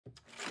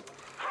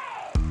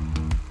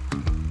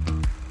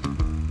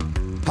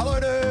Hello,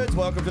 nerds.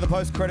 Welcome to the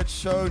post-credits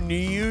show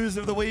news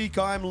of the week.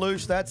 I'm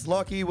Loosh. That's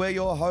Loki. We're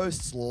your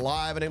hosts,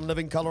 live and in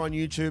living color on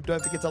YouTube.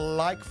 Don't forget to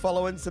like,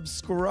 follow, and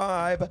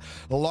subscribe.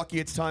 Loki,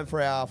 it's time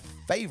for our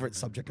favorite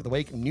subject of the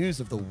week,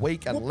 news of the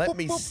week. And let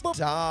me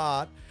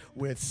start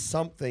with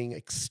something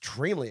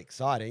extremely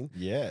exciting.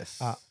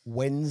 Yes.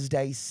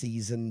 Wednesday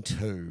Season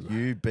 2.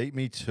 You beat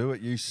me to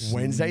it, you sneaky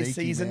Wednesday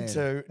Season man.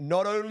 2.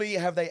 Not only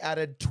have they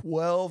added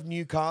 12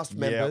 new cast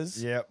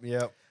members. Yep.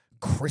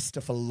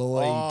 Christopher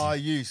Lloyd. Oh,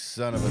 you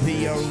son of a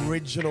The bitch.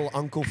 original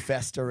Uncle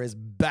Fester is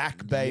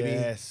back, baby.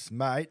 Yes,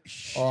 mate.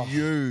 Oh.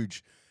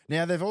 Huge.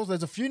 Now,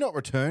 there's a few not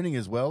returning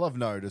as well, I've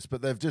noticed,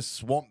 but they've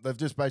just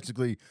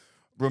basically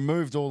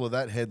removed all of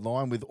that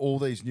headline with all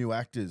these new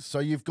actors. So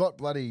you've got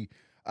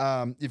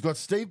you've got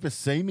Steve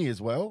Buscemi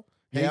as well.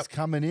 He's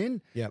coming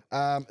in. Yep.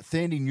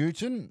 Thandie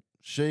Newton,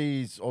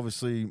 she's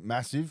obviously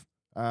massive.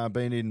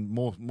 Been in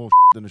more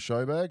than a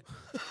show bag.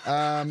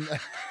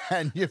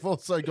 And you've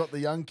also got the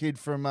young kid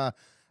from I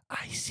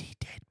See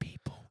Dead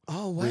People.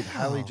 Oh, wow. With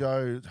Hallie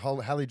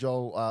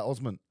Joel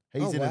Osment.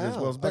 He's in it as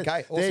well. But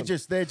Okay,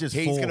 awesome. They're just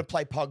He's four. going to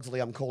play Pugsley,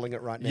 I'm calling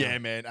it right now. Yeah,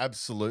 man,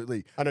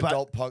 absolutely. An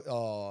adult Pug.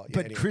 Oh, yeah.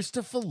 But anyway.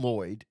 Christopher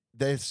Lloyd,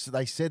 they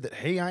said that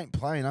he ain't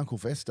playing Uncle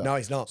Fester. No,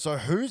 he's not. So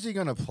who's he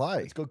going to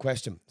play? It's a good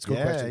question. It's a good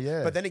Yeah, question.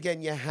 yeah. But then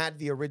again, you had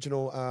the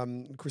original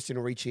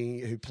Christina Ricci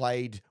who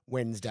played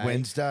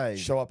Wednesday.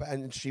 Show up,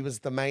 and she was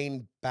the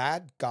main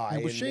bad guy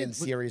in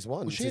Series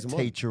 1. Was she a Season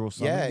 1. teacher or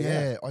something?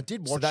 Yeah. I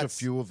did watch a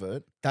few of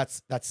it.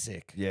 That's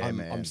sick. Yeah,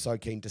 man. I'm so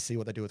keen to see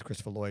what they do with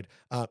Christopher Lloyd.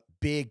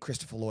 Big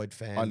Christopher Lloyd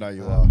fan. I know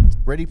you are.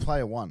 Ready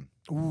Player One.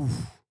 Ooh.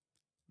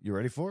 You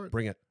ready for it?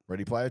 Bring it.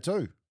 Ready Player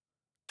Two.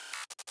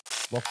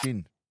 Locked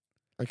in.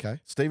 Okay.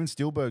 Steven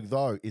Spielberg,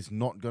 though, is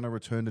not going to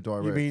return to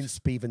direct. You mean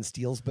Steven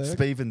Spielberg?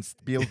 Steven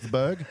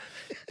Spielberg.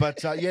 But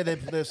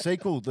the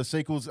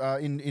sequel's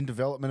in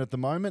development at the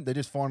moment. They're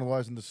just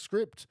finalising the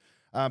script.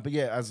 But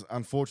yeah, as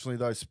unfortunately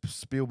though,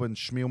 Spielberg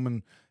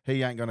Schmielman,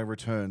 he ain't going to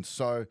return.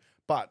 So,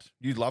 but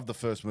you love the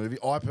first movie.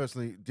 I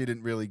personally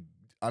didn't really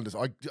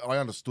understand. I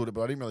understood it,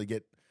 but I didn't really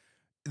get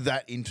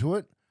that into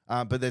it.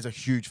 But there's a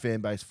huge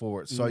fan base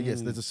for it. So,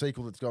 yes, there's a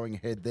sequel that's going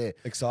ahead there.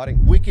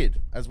 Exciting. Wicked,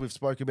 as we've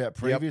spoke about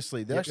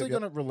previously. They're actually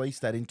going to release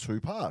that in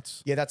 2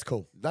 parts. Yeah, that's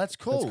cool. That's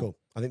cool. That's cool.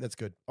 I think that's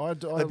good.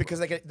 Because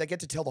they get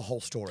to tell the whole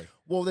story.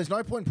 Well, there's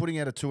no point putting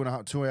out a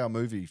 2.5-2 hour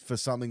movie for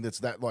something that's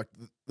that, like,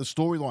 the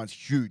storyline's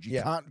huge.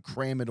 You can't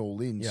cram it all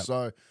in. Yep.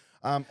 So,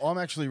 I'm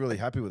actually really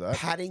happy with that.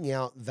 Padding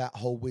out that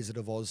whole Wizard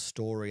of Oz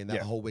story and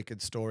that whole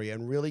Wicked story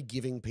and really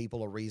giving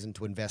people a reason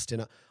to invest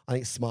in it, I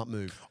think it's a smart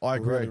move. I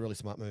agree. Really, really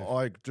smart move.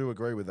 I do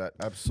agree with that.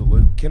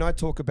 Absolutely. Can I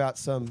talk about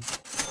some...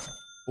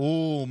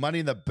 Oh, Money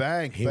in the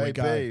Bank, Here we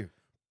baby. go.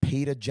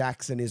 Peter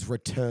Jackson is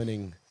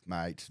returning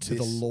Mate, to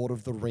the Lord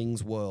of the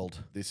Rings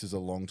world. This is a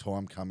long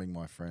time coming,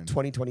 my friend.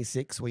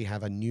 2026, we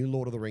have a new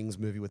Lord of the Rings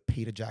movie with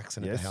Peter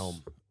Jackson at the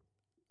helm.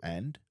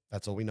 And?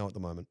 That's all we know at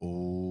the moment.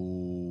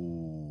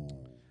 Oh...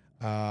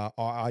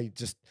 I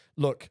just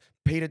look,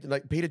 Peter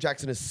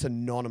Jackson is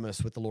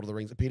synonymous with the Lord of the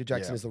Rings. Peter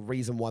Jackson is the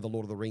reason why the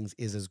Lord of the Rings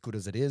is as good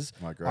as it is.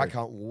 I agree. I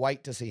can't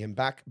wait to see him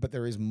back. But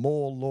there is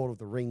more Lord of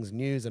the Rings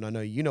news, and I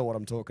know you know what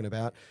I'm talking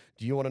about.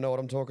 Do you want to know what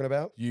I'm talking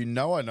about? You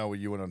know I know what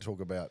you want to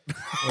talk about.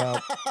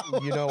 Well,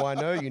 you know I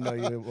know. You know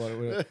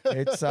you.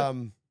 It's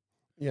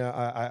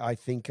I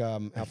think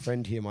our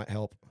friend here might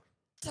help.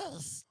 They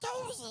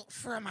stole it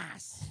from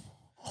us.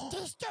 They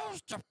stole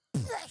the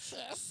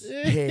precious.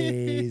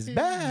 He's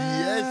back.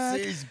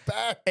 Yes, he's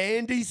back.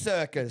 Andy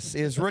Serkis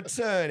is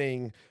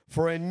returning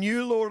for a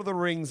new Lord of the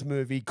Rings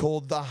movie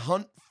called The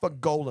Hunt for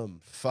Gollum.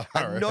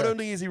 And not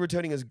only is he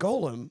returning as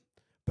Gollum,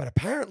 but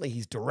apparently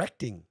he's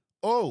directing.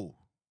 Oh,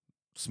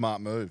 smart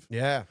move.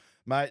 Yeah.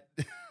 Mate,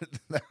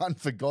 The Hunt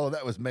for Gollum,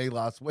 that was me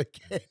last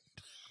weekend.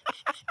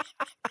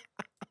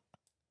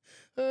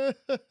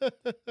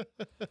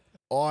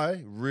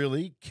 I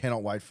really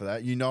cannot wait for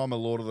that. You know I'm a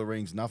Lord of the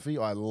Rings nuffy.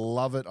 I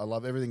love it. I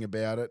love everything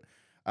about it.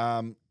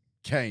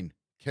 Keen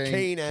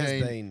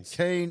as beans.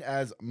 Keen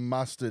as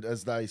mustard,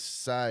 as they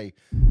say.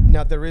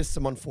 Now, there is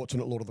some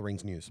unfortunate Lord of the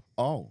Rings news.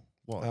 Oh,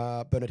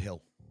 what? Bernard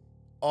Hill.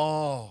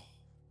 Oh,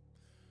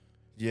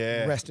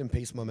 yeah. Rest in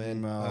peace, my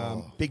man.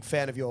 No. Big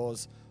fan of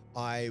yours.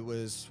 I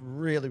was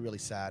really, really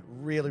sad.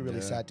 Really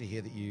sad to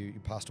hear that you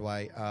passed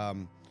away.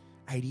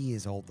 80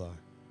 years old, though.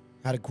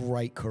 Had a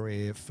great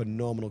career,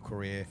 phenomenal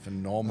career.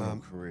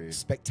 Career.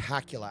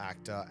 Spectacular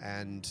actor,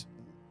 and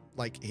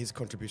like his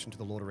contribution to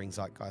the Lord of the Rings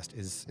zeitgeist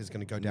is going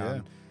to go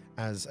down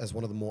as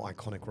one of the more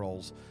iconic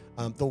roles.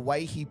 The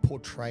way he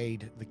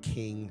portrayed the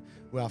king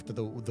after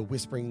the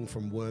whispering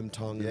from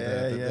Wormtongue,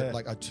 it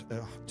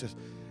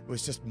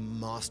was just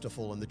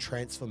masterful, and the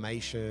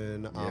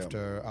transformation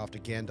after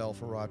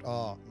Gandalf arrived.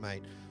 Oh,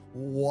 mate.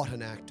 What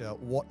an actor.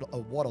 What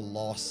a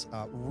loss.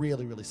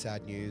 Really, really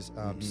sad news.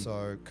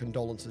 So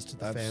condolences to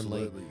the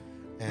family.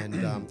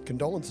 And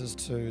condolences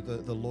to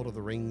the Lord of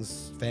the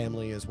Rings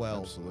family as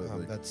well.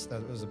 Absolutely.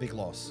 That was a big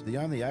loss. The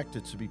only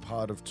actor to be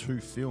part of 2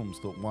 films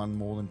that won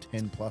more than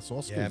 10 plus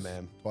Oscars. Yeah,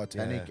 man.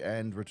 Titanic Yeah.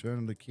 and Return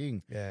of the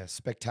King. Yeah,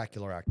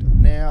 spectacular actor.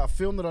 Now, a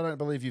film that I don't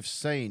believe you've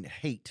seen,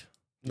 Heat.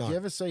 Did No, you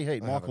ever see Heat? I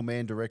Michael haven't.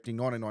 Mann directing,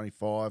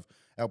 1995,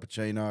 Al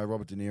Pacino,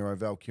 Robert De Niro,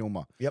 Val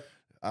Kilmer. Yep.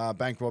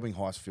 Bank robbing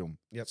heist film.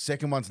 Yep.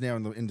 Second one's now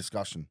in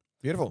discussion.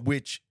 Beautiful.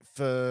 Which,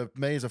 for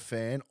me as a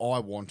fan, I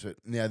want it.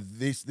 Now,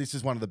 this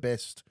is one of the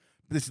best.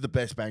 This is the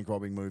best bank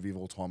robbing movie of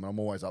all time, and I'm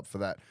always up for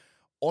that.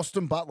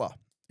 Austin Butler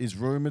is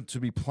rumored to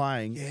be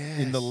playing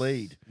in the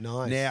lead.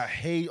 Nice. Now,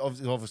 he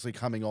is obviously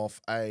coming off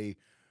a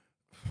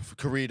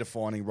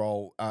career-defining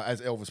role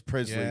as Elvis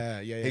Presley.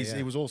 Yeah.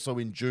 He was also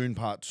in June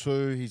Part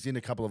 2. He's in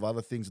a couple of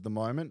other things at the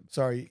moment.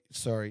 Sorry.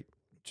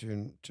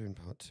 June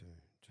Part 2.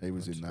 He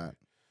was in that.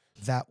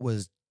 That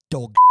was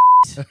dog.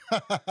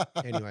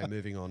 Anyway,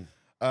 moving on.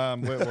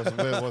 Where was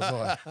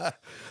I?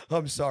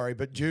 I'm sorry,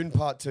 but June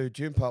Part 2,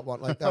 June Part 1,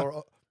 like they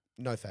were.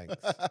 No thanks.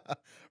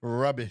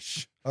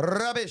 Rubbish.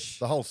 Rubbish.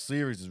 The whole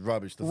series is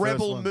rubbish. The first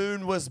Rebel one-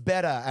 Moon was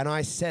better, and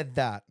I said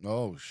that.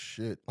 Oh,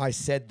 shit. I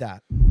said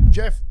that.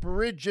 Jeff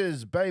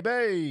Bridges,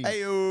 baby.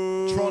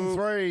 Ayo. Tron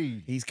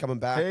 3. He's coming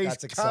back. He's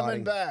That's exciting.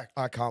 coming back.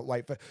 I can't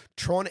wait for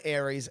Tron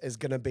Ares is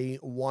going to be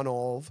one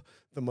of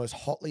the most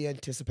hotly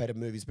anticipated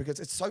movies because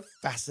it's so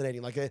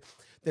fascinating. Like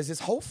there's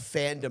this whole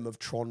fandom of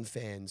Tron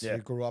fans who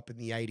grew up in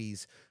the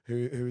 80s,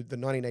 who the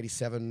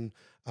 1987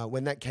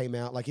 when that came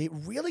out, like it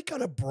really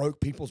kind of broke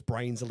people's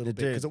brains a little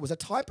bit because it was a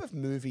type of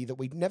movie that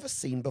we'd never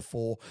seen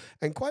before,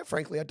 and quite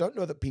frankly, I don't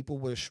know that people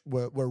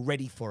were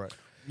ready for it.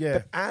 Yeah.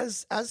 But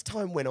as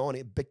time went on,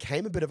 it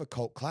became a bit of a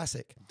cult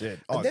classic. Did.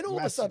 And then all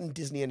of a sudden,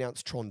 Disney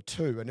announced Tron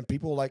 2, and then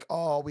people were like,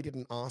 oh, we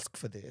didn't ask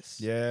for this.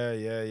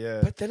 Yeah.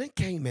 But then it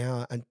came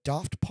out, and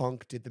Daft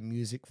Punk did the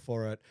music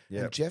for it,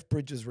 Yep. and Jeff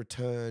Bridges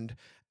returned,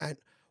 and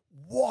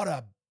what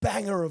a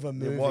banger of a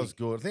movie. It was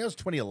good. I think it was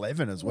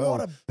 2011 as well.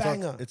 What a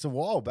banger. It's a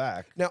while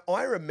back. Now,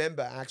 I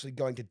remember actually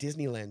going to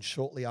Disneyland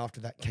shortly after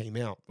that came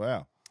out.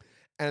 Wow.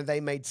 And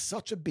they made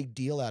such a big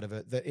deal out of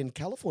it that in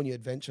California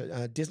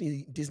Adventure,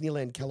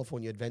 Disneyland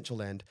California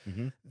Adventureland,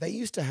 they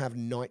used to have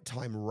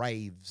nighttime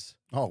raves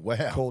Oh,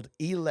 wow. called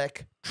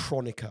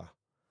Electronica.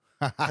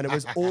 And it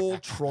was all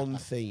Tron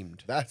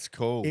themed. That's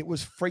cool. It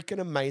was freaking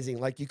amazing.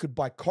 Like you could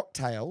buy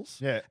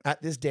cocktails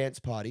at this dance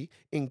party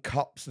in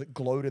cups that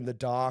glowed in the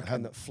dark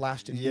and that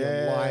flashed in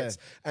neon lights.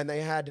 And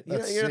they had,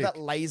 you know that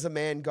laser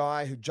man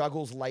guy who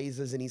juggles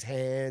lasers in his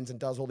hands and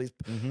does all these.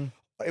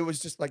 It was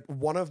just like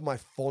one of my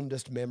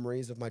fondest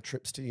memories of my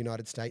trips to the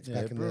United States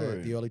back in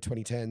the early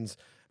 2010s.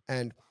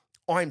 And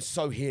I'm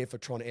so here for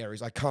Tron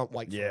Ares. I can't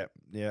wait for it.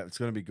 Yeah, it's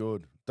going to be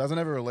good. Doesn't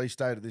have a release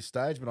date at this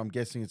stage, but I'm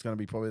guessing it's going to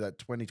be probably that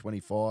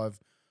 2025,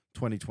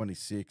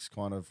 2026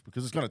 kind of,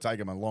 because it's going to take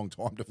them a long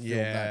time to film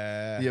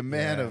that. The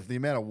amount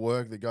of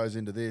work that goes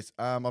into this.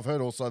 I've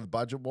heard also the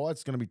budget wise,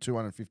 it's going to be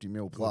 250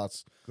 mil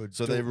plus. Good.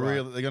 So Do it they're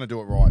right. going to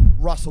do it right.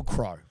 Russell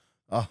Crowe,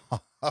 I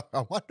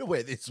wonder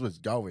where this was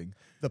going.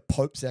 The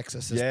Pope's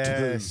Exorcist 2.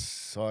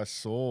 Yes, I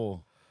saw.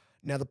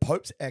 Now, The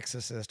Pope's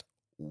Exorcist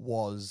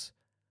was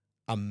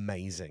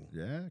amazing.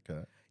 Yeah,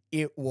 okay.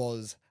 It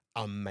was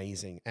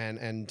amazing.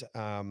 And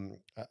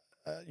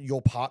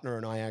your partner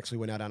and I actually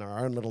went out on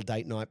our own little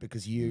date night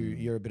because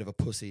you're a bit of a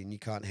pussy and you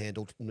can't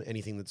handle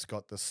anything that's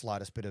got the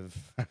slightest bit of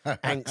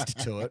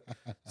angst to it.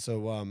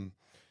 So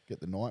Get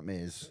the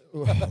nightmares.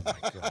 oh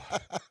my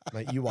God.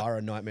 Mate, you are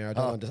a nightmare.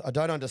 I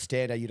don't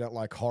understand how you don't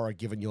like horror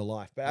given your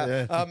life.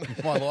 But,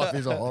 My life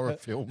is a horror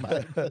film,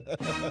 mate.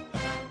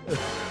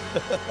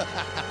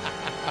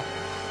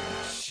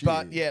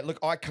 But yeah, look,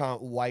 I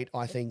can't wait.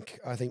 I think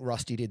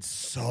Rusty did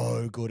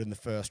so good in the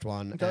first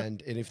one,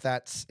 and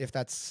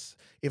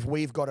if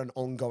we've got an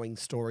ongoing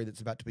story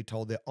that's about to be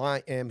told there,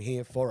 I am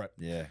here for it.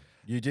 Yeah,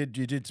 you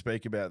did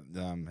speak about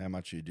how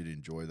much you did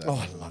enjoy that. Oh,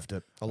 I loved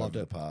it. I loved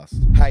over it. The past.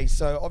 Hey,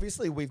 so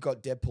obviously we've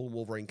got Deadpool and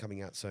Wolverine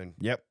coming out soon.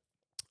 Yep.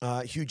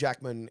 Hugh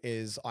Jackman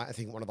is, I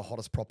think, one of the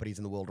hottest properties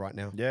in the world right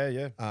now.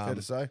 Yeah. Fair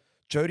to say.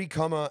 Jodie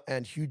Comer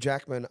and Hugh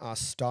Jackman are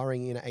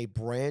starring in a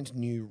brand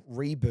new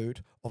reboot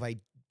of a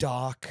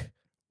dark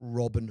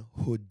Robin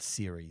Hood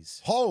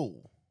series.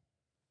 Oh,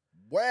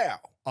 wow!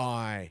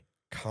 I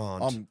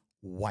can't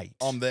wait.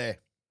 I'm there.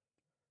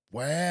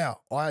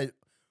 Wow, I've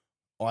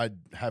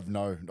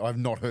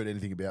not heard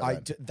anything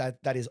about that.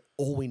 That is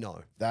all we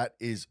know. That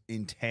is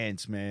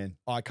intense, man.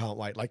 I can't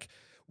wait. Like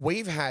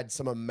we've had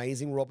some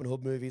amazing Robin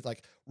Hood movies,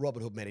 like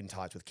Robin Hood Men in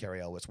Tights with Carrie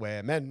Elwes,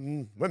 where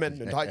women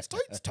in tights,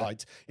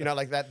 tights. You know,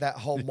 like that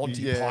whole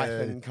Monty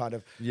Python kind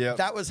of. Yeah,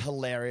 that was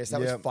hilarious. That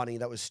was funny.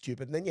 That was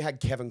stupid. And then you had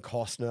Kevin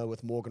Costner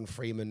with Morgan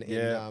Freeman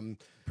in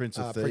Prince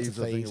of Thieves.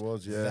 I think it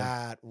was. Yeah,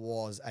 that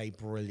was a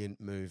brilliant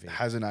movie.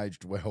 Hasn't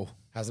aged well,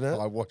 hasn't it?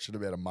 I watched it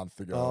about a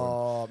month ago.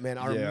 Oh man,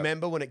 I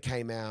remember when it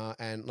came out,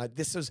 and like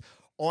this is,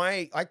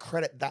 I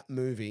credit that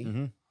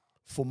movie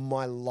for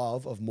my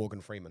love of Morgan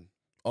Freeman.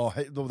 Oh,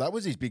 hey, that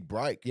was his big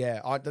break. Yeah,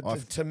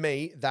 to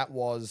me that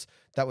was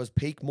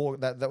peak more.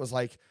 That was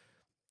like,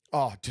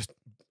 oh, just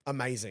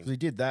Amazing. 'Cause he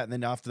did that, and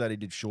then after that, he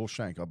did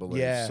Shawshank, I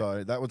believe. Yeah.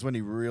 So that was when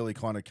he really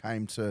kind of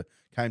came to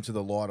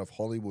the light of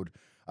Hollywood.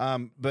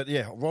 But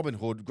yeah, Robin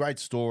Hood, great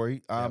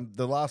story.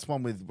 The last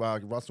one with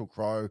Russell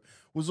Crowe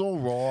was all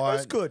right. It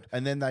was good.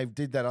 And then they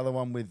did that other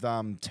one with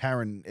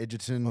Taron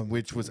Egerton,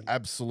 which was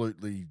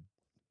absolutely,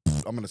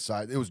 I'm going to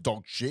say, it was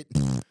dog shit.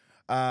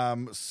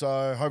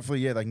 So hopefully,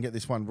 yeah, they can get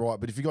this one right.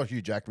 But if you got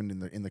Hugh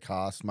Jackman in the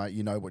cast, mate,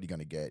 you know what you're going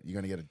to get.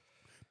 You're going to get a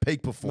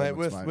peak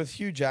performance, mate. With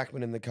Hugh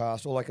Jackman in the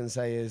cast, all I can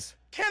say is,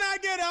 can I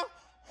get a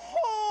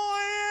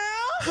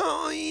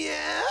oh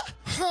yeah?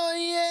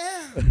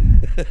 Oh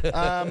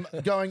yeah.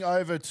 Going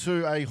over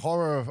to a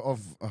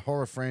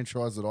horror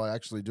franchise that I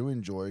actually do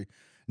enjoy.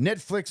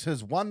 Netflix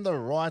has won the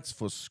rights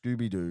for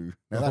Scooby-Doo.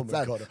 Now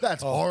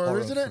that's horror,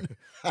 isn't it?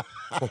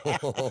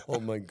 Oh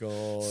my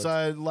god!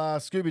 So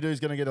Scooby-Doo is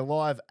going to get a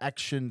live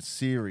action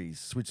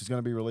series, which is going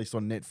to be released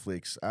on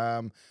Netflix.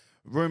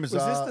 Rumors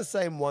Was are this the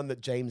same one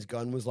that James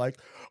Gunn was like,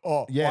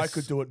 oh, yes, I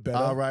could do it better?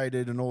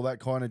 R-rated and all that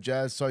kind of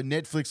jazz. So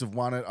Netflix have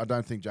won it. I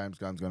don't think James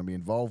Gunn's going to be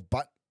involved,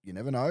 but you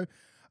never know.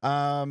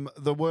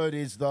 The word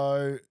is,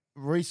 though,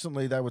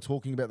 recently they were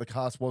talking about the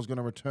cast was going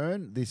to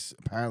return. This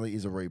apparently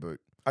is a reboot.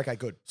 Okay,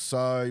 good.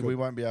 So we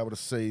won't be able to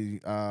see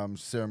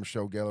Sarah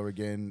Michelle Gellar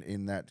again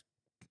in that,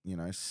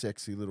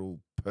 sexy little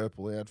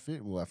purple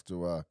outfit. We'll have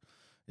to,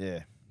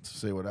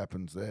 see what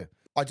happens there.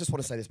 I just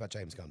want to say this about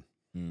James Gunn.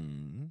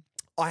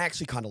 I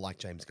actually kind of like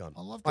James Gunn.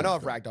 I know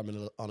I've ragged on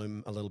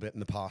him a little bit in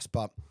the past,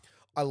 but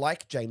I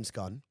like James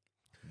Gunn.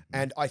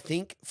 And I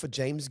think for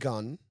James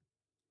Gunn,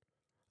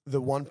 the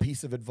one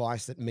piece of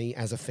advice that me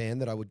as a fan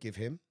that I would give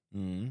him,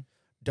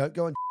 don't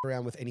go and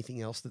around with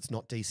anything else that's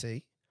not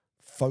DC.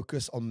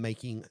 Focus on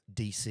making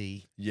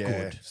DC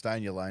good. Stay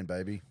in your lane,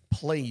 baby.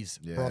 Please,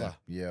 brother.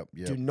 Yeah.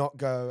 Do not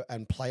go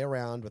and play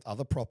around with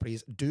other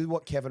properties. Do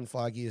what Kevin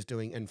Feige is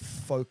doing and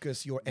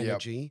focus your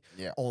energy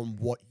on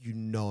what you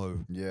know.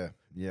 Yeah.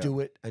 Do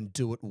it and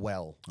do it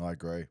well. I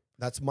agree.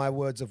 That's my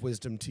words of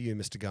wisdom to you,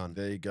 Mr. Gunn.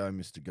 There you go,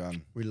 Mr.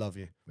 Gunn. We love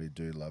you. We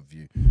do love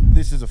you.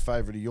 This is a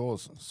favourite of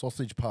yours,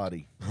 Sausage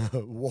Party.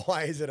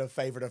 Why is it a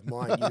favourite of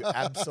mine, you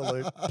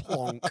absolute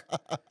plonk?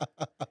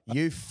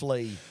 You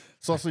flea.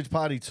 Sausage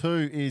Party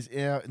 2 is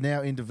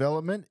now in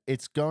development.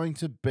 It's going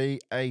to be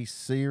a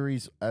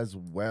series as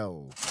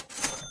well.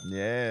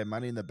 Yeah,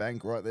 money in the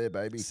bank right there,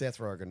 baby. Seth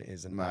Rogen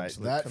is an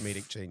absolute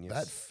comedic genius.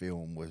 That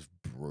film was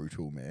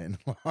brutal, man.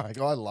 Like,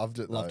 I loved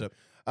it. Loved it.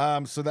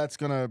 So that's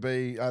going to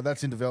be,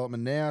 that's in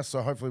development now.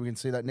 So hopefully we can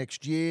see that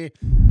next year.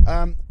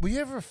 Were you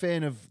ever a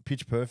fan of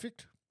Pitch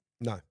Perfect?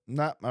 No.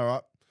 Nah, all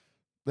right.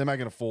 They're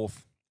making a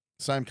fourth.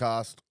 Same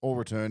cast, all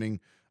returning.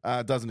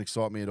 Doesn't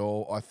excite me at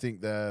all. I think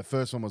the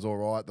first one was all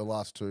right. The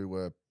last two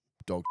were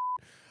dog.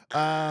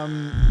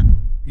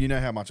 You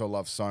know how much I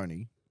love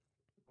Sony.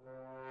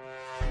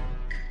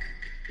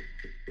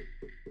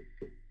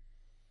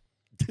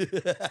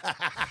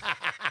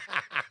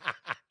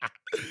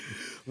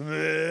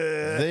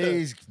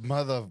 These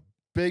mother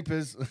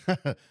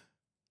beepers.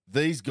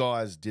 These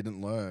guys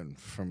didn't learn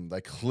from.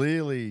 They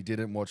clearly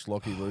didn't watch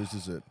Lockie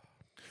Loses It.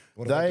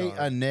 They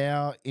are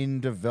now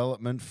in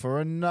development for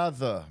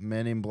another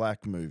Men in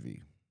Black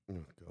movie.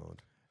 Oh,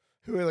 God.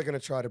 Who are they going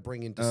to try to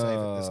bring in to save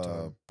it this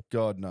time?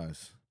 God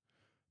knows.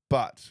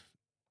 But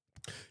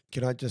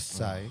can I just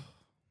say,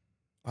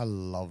 I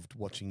loved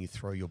watching you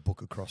throw your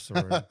book across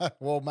the room.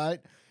 Well, mate,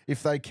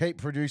 if they keep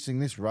producing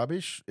this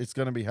rubbish, it's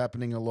going to be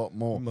happening a lot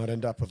more. We might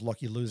end up with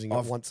Lockie losing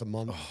it once a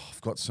month.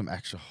 I've got some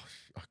action.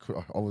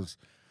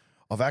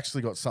 I've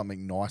actually got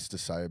something nice to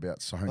say about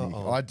Sony.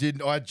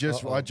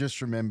 I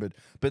just remembered.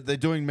 But they're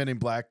doing Men in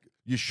Black.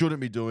 You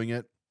shouldn't be doing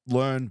it.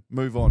 Learn,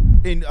 move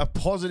on. In a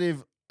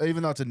positive,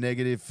 even though it's a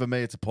negative, for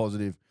me it's a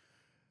positive.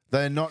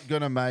 They're not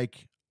going to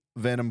make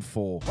Venom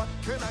 4. What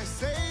can I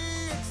say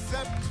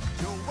except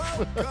you're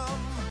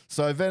welcome?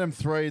 So Venom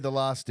 3, The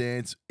Last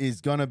Dance,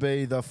 is going to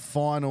be the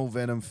final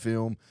Venom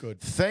film. Good.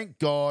 Thank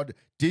God.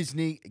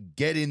 Disney,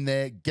 get in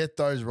there, get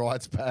those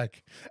rights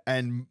back,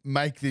 and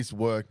make this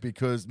work.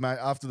 Because, mate,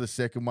 after the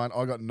second one,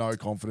 I got no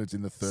confidence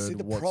in the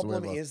third whatsoever. The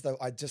problem is, though,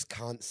 I just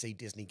can't see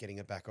Disney getting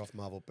it back off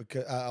Marvel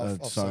because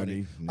off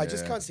Sony. Yeah. I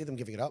just can't see them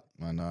giving it up.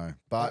 I know,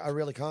 but I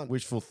really can't.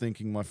 Wishful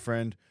thinking, my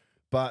friend.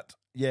 But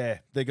yeah,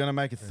 they're going to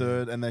make a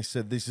third, and they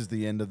said this is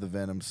the end of the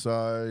Venom.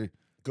 So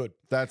good.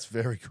 That's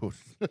very good.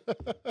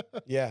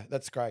 Yeah,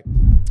 that's great.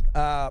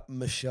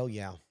 Michelle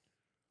Yeoh.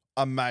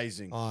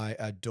 Amazing. I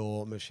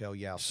adore Michelle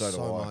Yeoh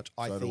so much.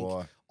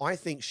 I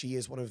think she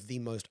is one of the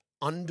most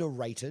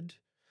underrated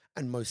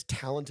and most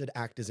talented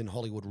actors in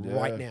Hollywood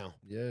right now.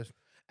 Yeah.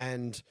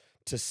 And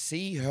to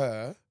see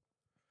her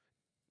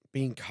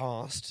being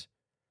cast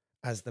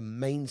as the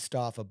main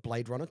star for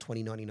Blade Runner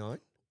 2099.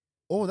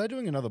 Oh, they're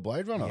doing another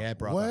Blade Runner? Yeah,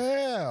 brother.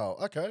 Wow.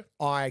 Okay.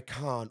 I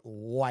can't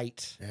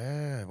wait.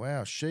 Yeah,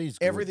 wow. She's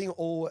good. Everything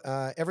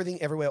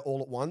Everywhere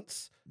All at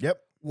Once. Yep.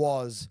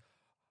 Was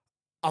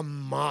a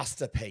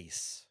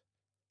masterpiece.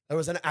 It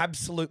was an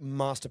absolute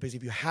masterpiece.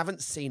 If you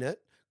haven't seen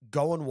it,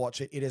 go and watch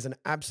it. It is an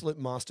absolute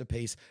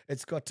masterpiece.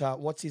 It's got,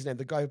 what's his name?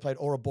 The guy who played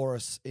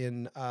Ouroboros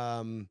in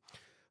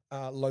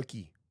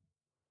Loki.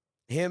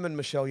 Him and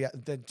Michelle, yeah,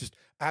 they're just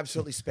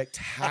absolutely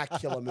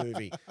spectacular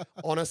movie.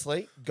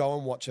 Honestly, go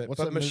and watch it. What's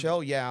but that movie?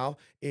 Michelle Yeoh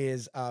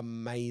is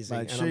amazing,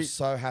 Mate, and I'm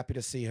so happy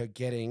to see her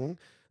getting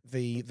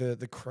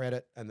the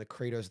credit and the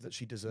credos that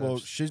she deserves. Well,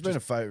 she's been a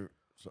favorite.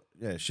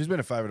 Yeah, she's been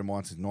a favorite of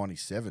mine since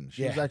 '97.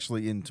 She was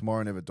actually in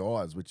Tomorrow Never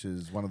Dies, which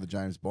is one of the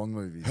James Bond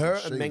movies. Her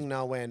and Meng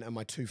Na Wen are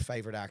my two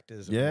favorite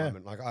actors at the Yeah.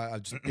 moment. Like I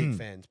just big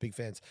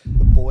fans.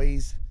 The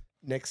Boys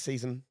next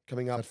season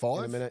coming up At 5?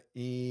 in a minute.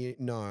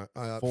 No,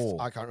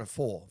 4. I can't remember.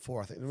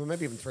 Four. I think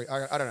maybe even 3.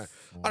 I don't know.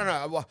 I don't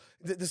know. Well,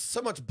 there's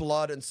so much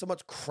blood and so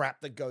much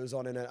crap that goes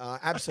on in it. I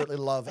absolutely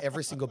love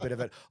every single bit of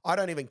it. I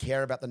don't even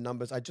care about the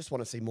numbers. I just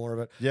want to see more of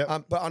it.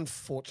 Yep. But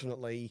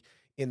unfortunately,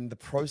 in the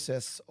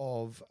process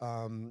of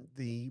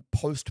the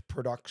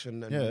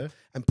post-production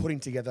and putting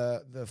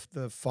together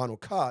the final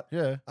cut,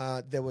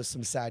 there was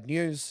some sad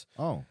news.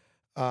 Oh.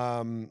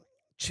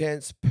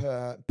 Chance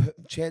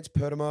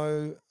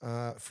Perdomo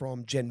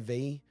from Gen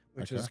V,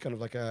 which is kind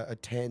of like a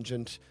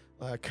tangent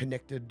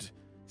connected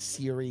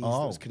series that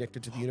was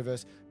connected to the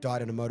universe,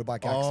 died in a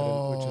motorbike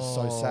accident, which is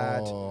so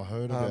sad. Oh, I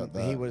heard about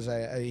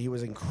that. He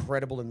was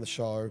incredible in the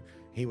show.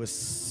 He was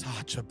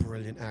such a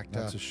brilliant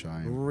actor. That's a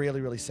shame. Really,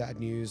 really sad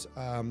news.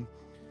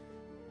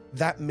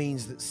 That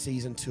means that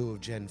season 2 of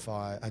Gen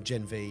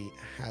V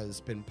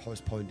has been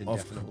postponed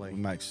indefinitely.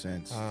 Makes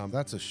sense.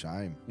 That's a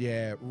shame.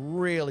 Yeah,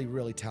 really,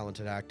 really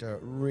talented actor.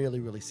 Really,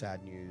 really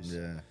sad news.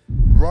 Yeah.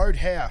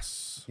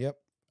 Roadhouse. Yep.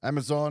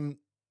 Amazon.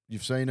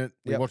 You've seen it.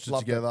 We watched it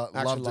together.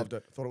 Actually loved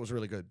it. Thought it was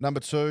really good. Number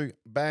 2,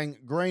 bang,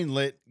 green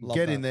lit.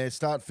 Get in there.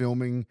 Start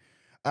filming.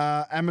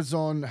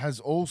 Amazon has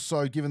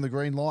also given the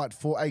green light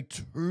for a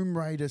Tomb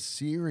Raider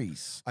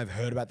series. I've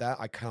heard about that.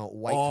 I can't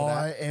wait for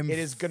that. It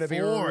is going to be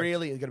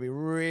really,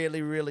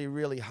 really,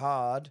 really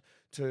hard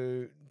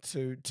to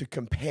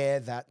compare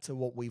that to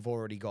what we've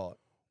already got.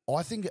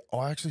 I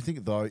actually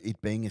think though,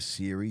 it being a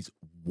series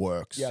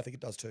works. Yeah, I think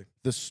it does too.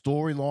 The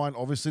storyline,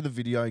 obviously the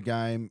video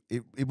game,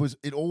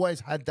 it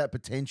always had that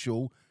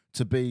potential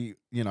to be,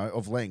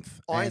 of length.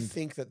 I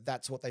think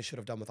that's what they should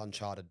have done with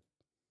Uncharted.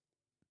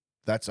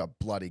 That's a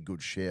bloody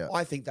good shout.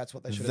 I think that's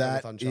what they should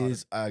have done with Uncharted. That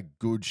is a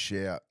good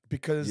shout.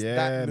 Because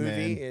that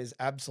movie is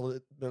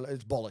absolute,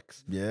 it's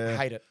bollocks. Yeah. I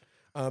hate it.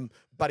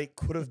 But it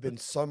could have been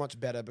so much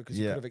better because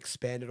you could have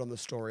expanded on the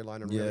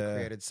storyline and really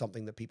created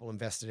something that people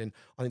invested in.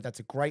 I think that's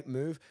a great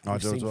move.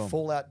 We've seen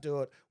Fallout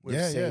do it.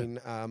 We've seen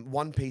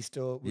One Piece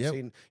do it. We've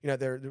seen,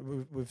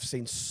 we've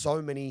seen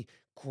so many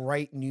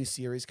great new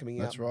series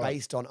coming out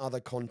based on other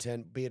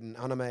content, be it an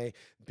anime,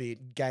 be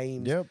it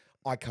games. Yep.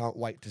 I can't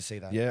wait to see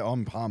that. Yeah,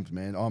 I'm pumped,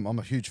 man. I'm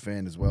a huge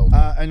fan as well.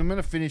 And I'm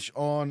going to finish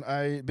on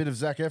a bit of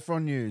Zac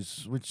Efron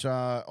news, which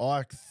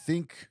I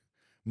think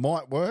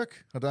might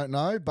work. I don't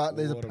know, but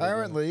there's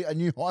apparently a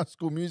new High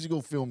School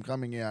Musical film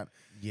coming out.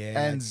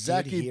 Yeah, and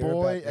Zachy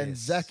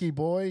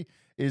Boy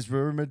is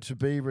rumored to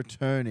be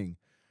returning.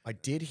 I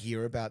did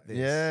hear about this.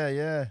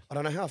 Yeah. I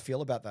don't know how I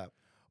feel about that.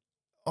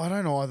 I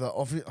don't either.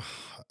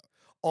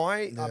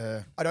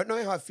 I don't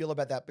know how I feel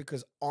about that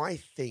because I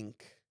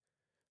think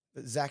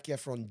that Zac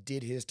Efron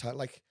did his time.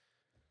 Like,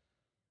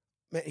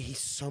 man, he's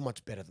so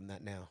much better than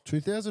that now.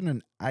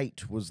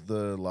 2008 was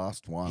the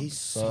last one. He's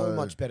so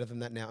much better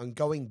than that now. And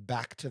going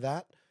back to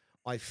that,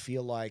 I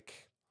feel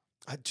like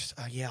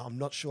I'm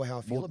not sure how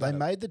I feel about it. They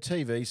made the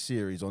TV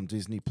series on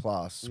Disney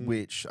Plus,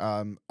 which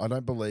I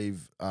don't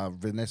believe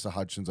Vanessa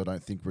Hudgens, I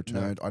don't think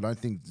returned. No. I don't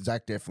think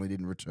Zach definitely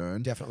didn't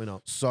return. Definitely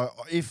not. So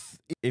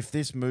if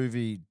this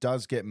movie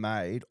does get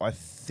made, I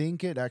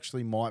think it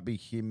actually might be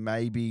him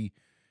maybe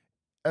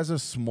as a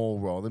small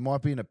role. There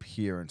might be an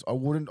appearance. I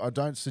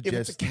don't suggest... If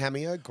it's a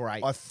cameo,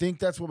 great. I think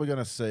that's what we're going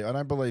to see. I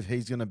don't believe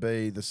he's going to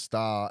be the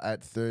star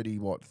at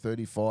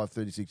 35,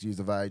 36 years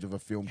of age of a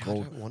film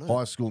called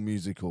High School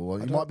Musical. I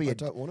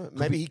don't want it.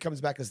 Maybe he comes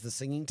back as the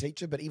singing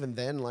teacher, but even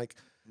then, like...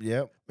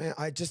 Yeah, man,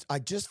 I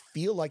just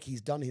feel like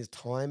he's done his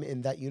time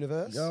in that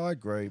universe. Yeah, I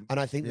agree. And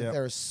I think that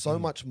there is so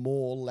much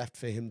more left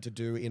for him to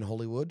do in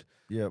Hollywood.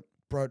 Yep.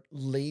 Bro,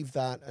 leave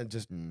that and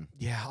just...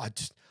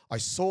 I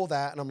saw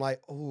that and I'm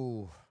like,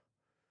 oh...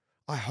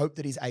 I hope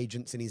that his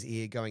agent's in his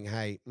ear going,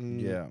 hey,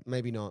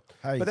 maybe not.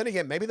 Hey, but then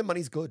again, maybe the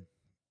money's good.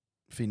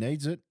 If he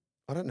needs it.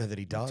 I don't know that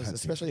he does,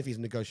 especially if he's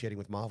negotiating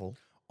with Marvel.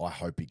 I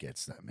hope he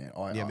gets that, man.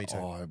 Me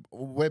too.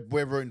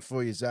 We're rooting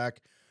for you, Zach.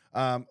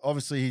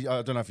 Obviously,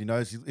 I don't know if he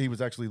knows, he was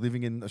actually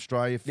living in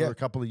Australia for a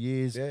couple of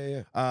years.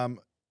 Yeah. I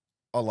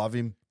love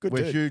him. Good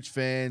We're dude. Huge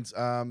fans.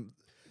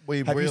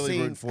 We really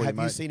root for you, mate.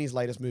 Have you seen his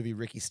latest movie,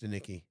 Ricky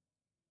Stenicki?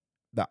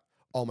 No.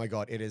 Oh my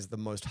God, it is the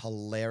most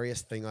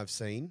hilarious thing I've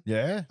seen.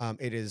 Yeah?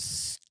 It is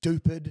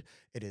stupid.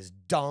 It is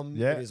dumb.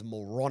 Yeah. It is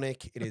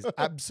moronic. It is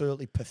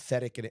absolutely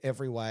pathetic in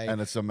every way. And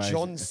it's amazing.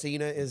 John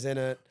Cena is in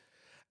it.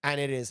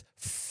 And it is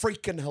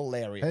freaking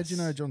hilarious. How'd you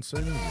know John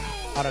Cena was in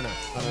it? I don't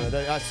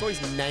know. I saw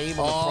his name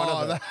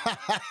on the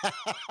front of it.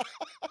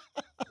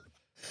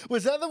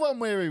 Was that the one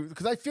where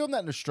because they filmed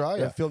that in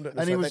Australia? They filmed it.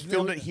 They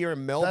filmed it here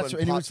in Melbourne. That's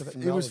right.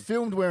 And he was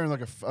filmed wearing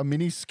like a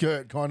mini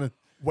skirt kind of.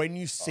 when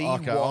you see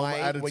Okay, I'll why,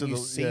 add it when to you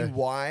the- see yeah.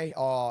 why,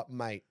 oh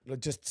mate,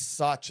 just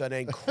such an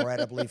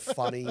incredibly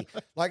funny.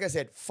 Like I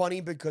said,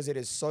 funny because it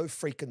is so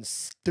freaking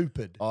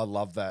stupid. I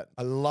love that.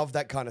 I love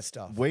that kind of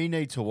stuff. We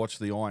need to watch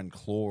the Iron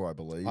Claw, I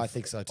believe. I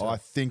think so too. I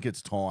think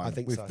it's time. I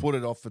think We've so. put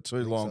it off for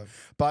too long. so.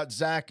 But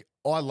Zach,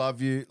 I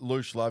love you.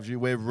 Loosh loves you.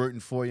 We're rooting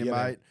for you,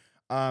 Yeah,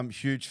 mate.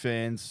 Huge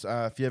fans.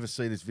 If you ever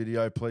see this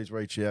video, please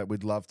reach out.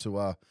 We'd love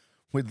to.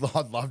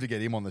 I'd love to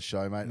get him on the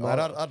show, mate. Mate,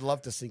 I'd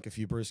love to sink a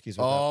few brewskis with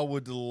I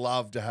would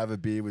love to have a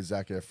beer with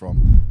Zac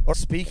Efron. that.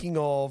 Speaking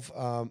of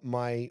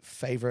my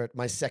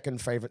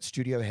second favorite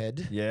studio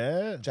head,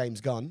 Yeah. James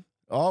Gunn,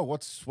 Oh,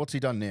 what's he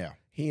done now?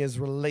 he has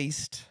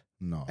released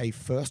No. a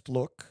first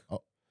look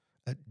Oh.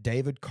 at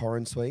David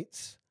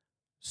Corenswet's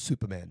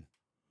Superman.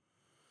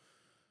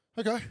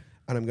 Okay.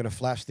 And I'm going to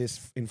flash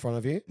this in front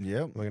of you.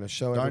 Yeah. I'm going to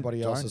show Don't-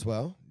 everybody else don't. as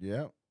well.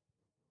 Yeah.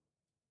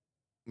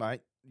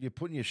 Mate, you're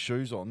putting your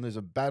shoes on. There's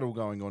a battle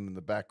going on in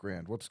the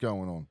background. What's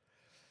going on?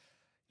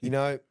 You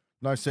know,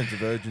 No sense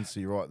of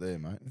urgency right there,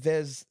 mate.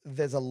 there's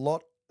a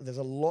lot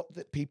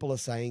that people are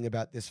saying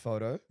about this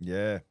photo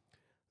Yeah.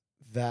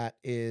 that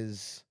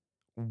is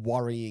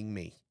worrying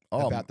me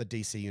Oh, about the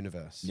DC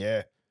universe.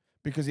 Yeah.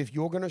 Because if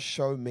you're going to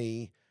show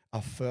me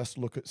a first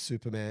look at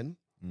Superman,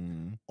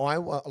 Mm. I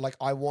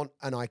want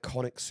an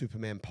iconic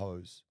Superman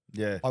pose.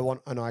 Yeah. I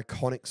want an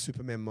iconic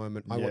Superman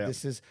moment. I Yeah. want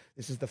this is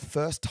the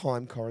first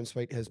time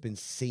Corenswet has been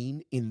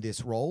seen in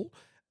this role,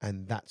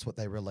 and that's what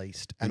they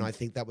released. And I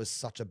think that was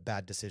such a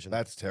bad decision.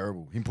 That's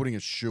terrible. Him putting a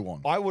shoe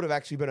on. I would have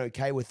actually been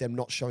okay with them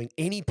not showing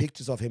any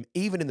pictures of him,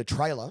 even in the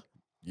trailer,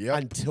 Yep.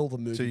 until the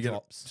So movie you get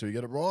drops. so you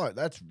get it right.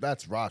 That's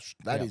rushed.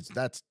 Yeah.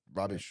 That's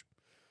rubbish.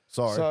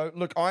 Sorry. So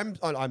look, I'm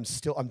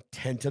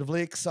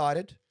tentatively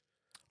excited.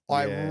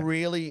 I Yeah.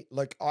 really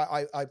like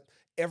I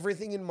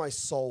everything in my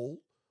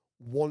soul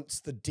wants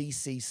the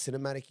DC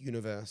cinematic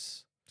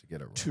universe to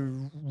get it right.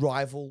 to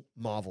rival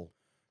Marvel.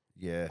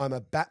 Yeah. I'm a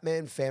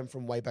Batman fan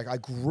from way back. I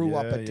grew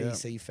up a Yeah, yeah.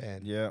 DC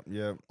fan. Yeah.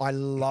 Yeah. I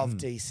love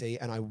DC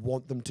and I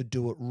want them to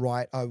do it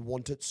right. I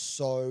want it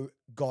so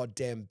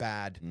goddamn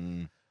bad.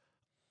 Mm.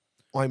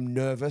 I'm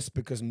nervous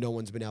because no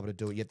one's been able to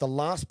do it yet. The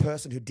last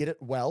person who did it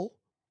well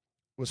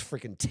was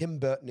freaking Tim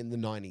Burton in the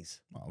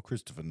 90s. Well,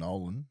 Christopher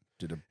Nolan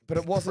did a But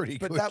it wasn't pretty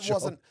but good that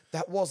job.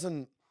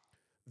 wasn't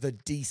the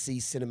DC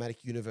cinematic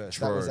universe.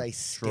 That was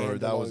True, a true.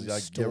 That was, standalone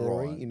like, you're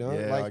story, right. you know?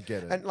 Yeah, like, I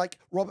get it. And like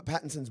Robert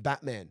Pattinson's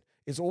Batman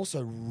is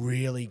also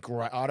really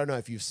great. I don't know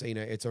if you've seen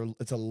it.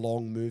 It's a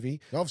long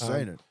movie. I've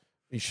seen it.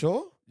 You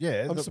sure?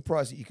 Yeah. I'm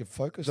surprised that you could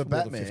focus the for more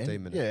Batman. than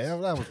 15 minutes. Yeah,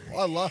 that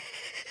was.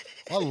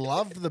 I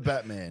loved the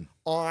Batman.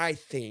 I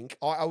think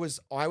I was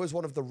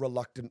one of the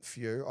reluctant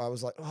few. I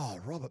was like, oh,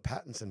 Robert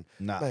Pattinson,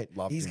 Nah, mate,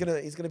 loved he's him.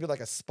 gonna be like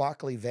a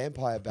sparkly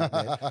vampire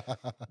Batman.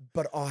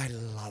 But I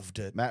loved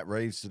it. Matt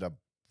Reeves did a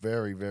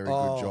very, very good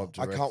Oh, job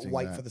I directing can't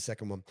wait that. for the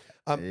second one.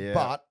 Yeah.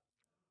 But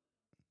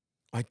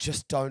I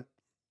just don't.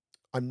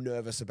 I'm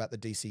nervous about the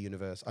DC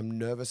universe. I'm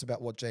nervous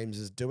about what James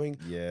is doing.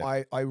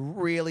 Yeah. I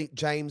really,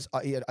 James,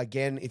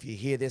 again, if you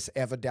hear this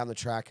ever down the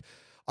track,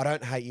 I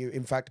don't hate you.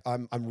 In fact,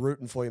 I'm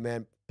rooting for you,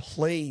 man.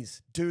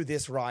 Please do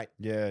this right.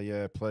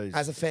 Yeah, please.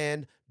 As a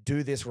fan,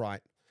 do this right.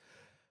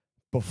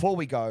 Before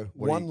we go,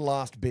 one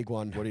last big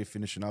one. What are you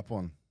finishing up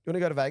on? You want to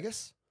go to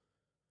Vegas?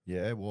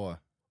 Yeah, why?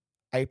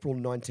 April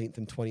 19th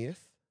and 20th,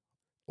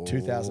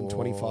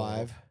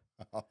 2025,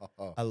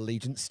 Oh.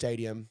 Allegiant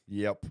Stadium.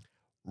 Yep.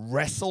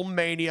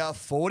 WrestleMania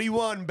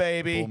 41,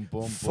 baby. Boom,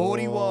 boom,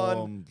 41.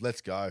 boom.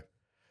 Let's go.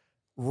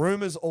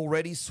 Rumors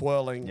already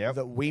swirling Yep.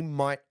 that we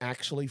might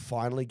actually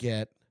finally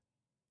get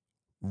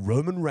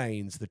Roman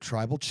Reigns, the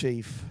tribal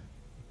chief,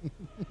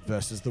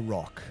 versus The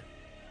Rock.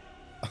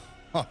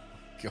 Oh,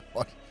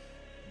 God.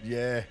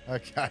 Yeah,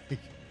 okay.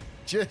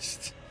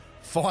 Just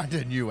find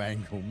a new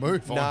angle.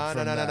 Move on. No.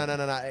 from that.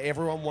 No.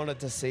 Everyone wanted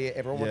to see it.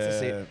 Everyone wants to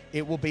see Yeah. it.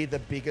 It will be the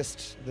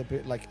biggest,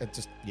 yeah.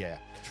 Yeah.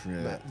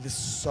 Man,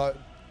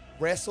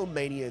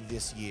 WrestleMania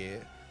this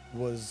year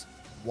was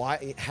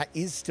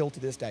is still to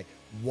this day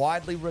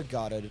widely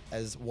regarded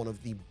as one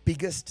of the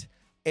biggest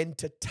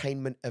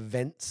entertainment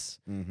events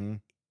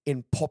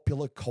in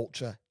popular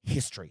culture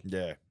history.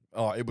 Yeah.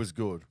 Oh, it was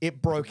good.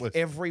 It broke Was-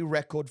 every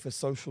record for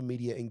social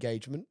media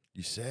engagement,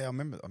 You say, I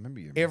remember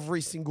you.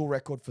 every single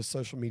record for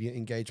social media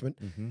engagement,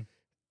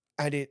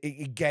 and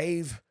it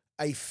gave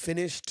a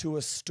finish to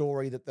a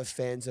story that the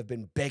fans have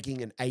been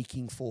begging and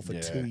aching for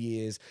Yeah. 2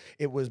 years.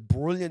 It was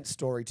brilliant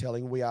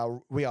storytelling. We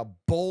are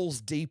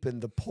balls deep in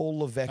the Paul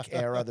Levesque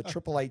era, the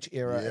Triple H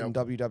era in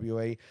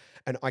WWE,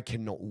 and I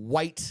cannot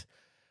wait.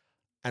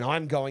 And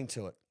I'm going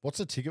to it. What's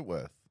a ticket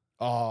worth?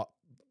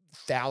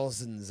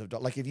 Thousands of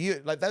dollars. Like if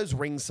you like those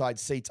ringside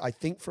seats, I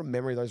think from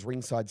memory, those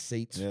ringside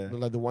seats, Yeah.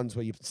 like the ones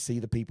where you see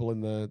the people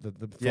in the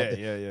Yeah, front,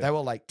 yeah. they were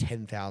like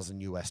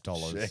 $10,000 US.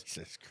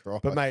 Jesus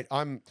Christ. But mate,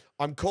 I'm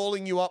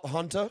calling you up,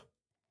 Hunter.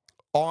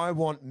 I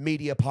want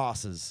media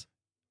passes.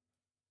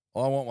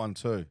 I want one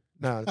too.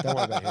 No, don't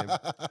worry about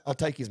him. I'll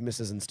take his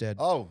missus instead.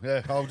 Oh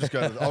yeah, I'll just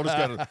go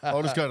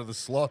to the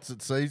slots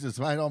at Caesars,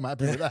 mate. I'm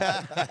happy with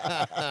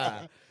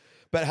that.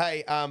 But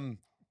hey,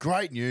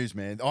 Great news,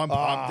 man.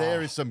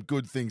 There is some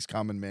good things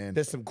coming, man.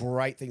 There's some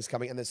great things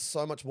coming, and there's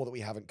so much more that we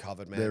haven't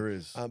covered, man. There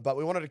is. But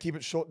we wanted to keep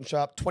it short and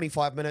sharp,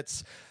 25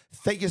 minutes.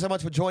 Thank you so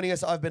much for joining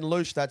us. I've been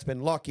Loosh. That's been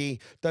Loki.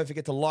 Don't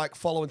forget to like,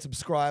 follow, and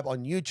subscribe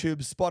on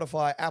YouTube,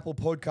 Spotify, Apple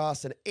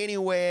Podcasts, and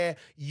anywhere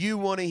you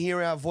want to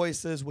hear our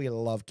voices. We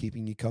love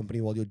keeping you company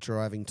while you're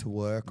driving to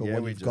work or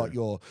when you've got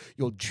your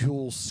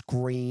dual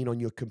screen on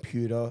your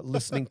computer,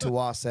 listening to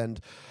us, and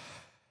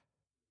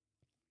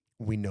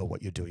we know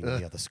what you're doing on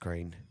the other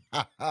screen.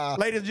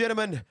 Ladies and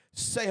gentlemen,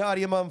 say hi to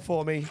your mum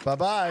for me.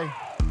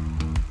 Bye-bye.